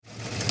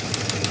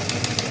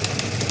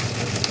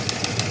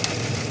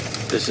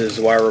This is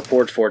Wire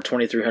Reports for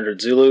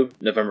 2300 Zulu,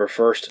 November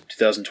 1st,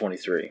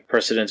 2023.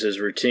 Precedence is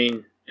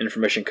routine.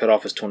 Information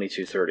cutoff is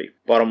 22:30.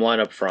 Bottom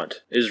line up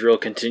front. Israel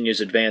continues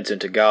advance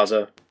into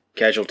Gaza.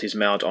 Casualties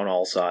mount on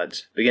all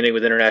sides. Beginning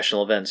with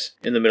international events.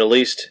 In the Middle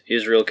East,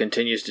 Israel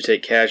continues to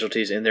take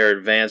casualties in their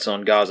advance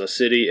on Gaza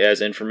City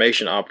as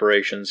information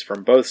operations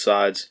from both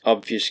sides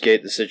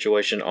obfuscate the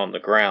situation on the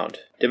ground.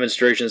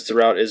 Demonstrations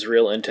throughout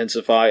Israel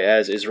intensify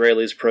as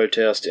Israelis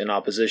protest in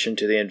opposition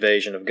to the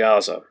invasion of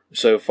Gaza.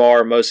 So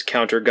far, most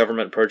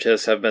counter-government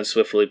protests have been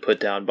swiftly put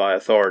down by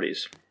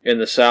authorities. In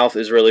the south,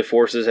 Israeli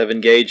forces have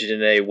engaged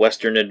in a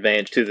western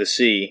advance to the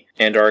sea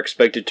and are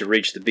expected to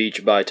reach the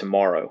beach by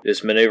tomorrow.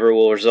 This maneuver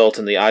will result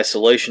in the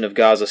isolation of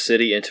Gaza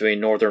City into a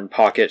northern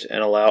pocket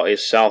and allow a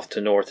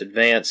south-to-north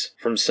advance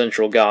from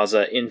central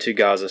Gaza into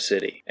Gaza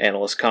City.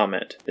 Analysts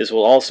comment. This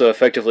will also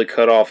effectively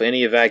cut off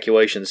any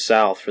evacuations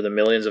south for the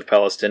millions of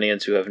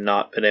Palestinians who have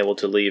not been able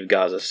to leave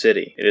Gaza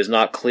City. It is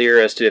not clear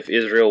as to if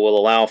Israel will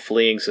allow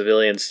fleeing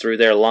civilians through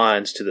their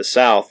lines to the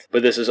south,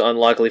 but this is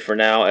unlikely for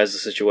now as the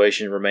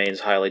situation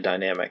remains highly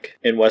dynamic.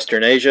 In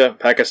Western Asia,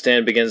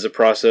 Pakistan begins the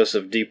process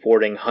of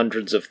deporting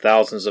hundreds of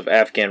thousands of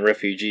Afghan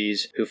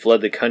refugees who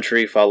fled the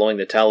country following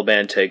the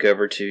Taliban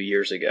takeover 2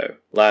 years ago.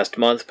 Last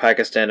month,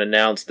 Pakistan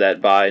announced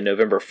that by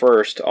November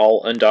 1st,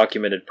 all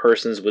undocumented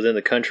persons within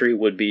the country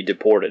would be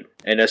deported.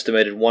 An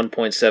estimated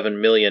 1.7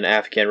 million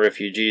Afghan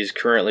refugees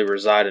currently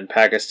reside in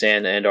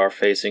Pakistan and are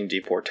facing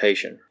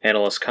deportation.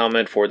 Analysts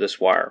comment for this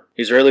wire.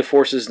 Israeli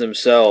forces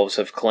themselves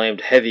have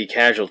claimed heavy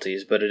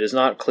casualties, but it is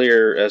not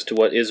clear as to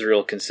what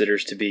Israel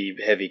considers to be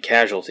heavy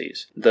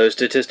casualties. Though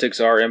statistics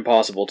are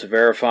impossible to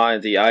verify,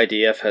 the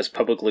IDF has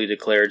publicly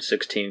declared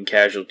 16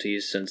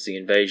 casualties since the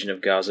invasion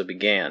of Gaza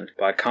began.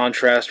 By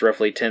contrast,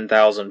 roughly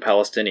 10,000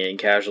 Palestinian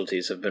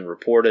casualties have been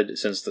reported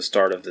since the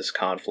start of this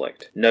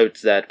conflict. Note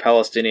that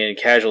Palestinian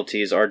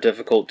casualties are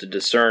difficult to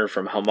discern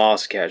from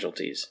Hamas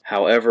casualties.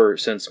 However,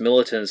 since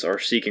militants are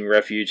seeking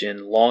refuge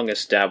in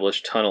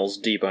long-established tunnels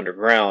deep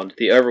underground,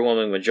 the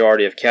overwhelming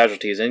majority of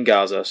casualties in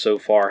Gaza so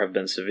far have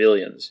been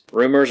civilians.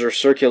 Rumors are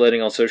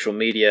circulating on social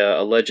media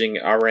alleging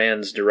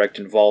Iran's direct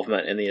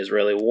involvement in the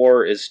Israeli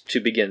war is to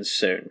begin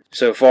soon.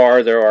 So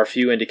far, there are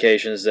few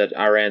indications that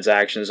Iran's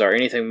actions are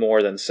anything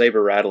more than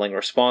saber-rattling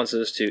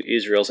responses to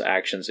Israel's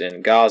actions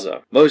in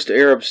Gaza. Most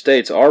Arab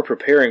states are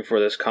preparing for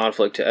this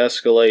conflict to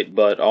escalate,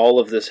 but all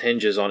of this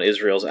hinges on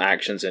Israel's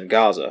actions in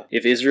Gaza.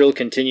 If Israel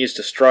continues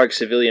to strike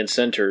civilian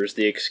centers,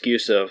 the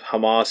excuse of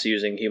Hamas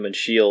using human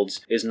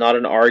shields is not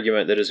an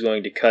argument that is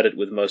going to cut it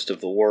with most of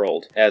the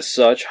world. As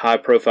such,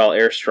 high-profile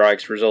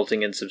airstrikes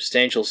resulting in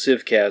substantial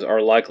civcas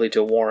are likely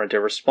to warrant a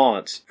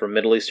response from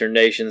Middle Eastern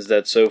nations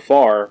that so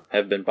far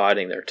have been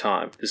biding their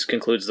time. This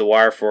concludes the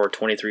wire for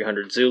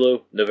 2300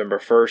 Zulu, November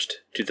 1st,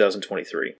 2023.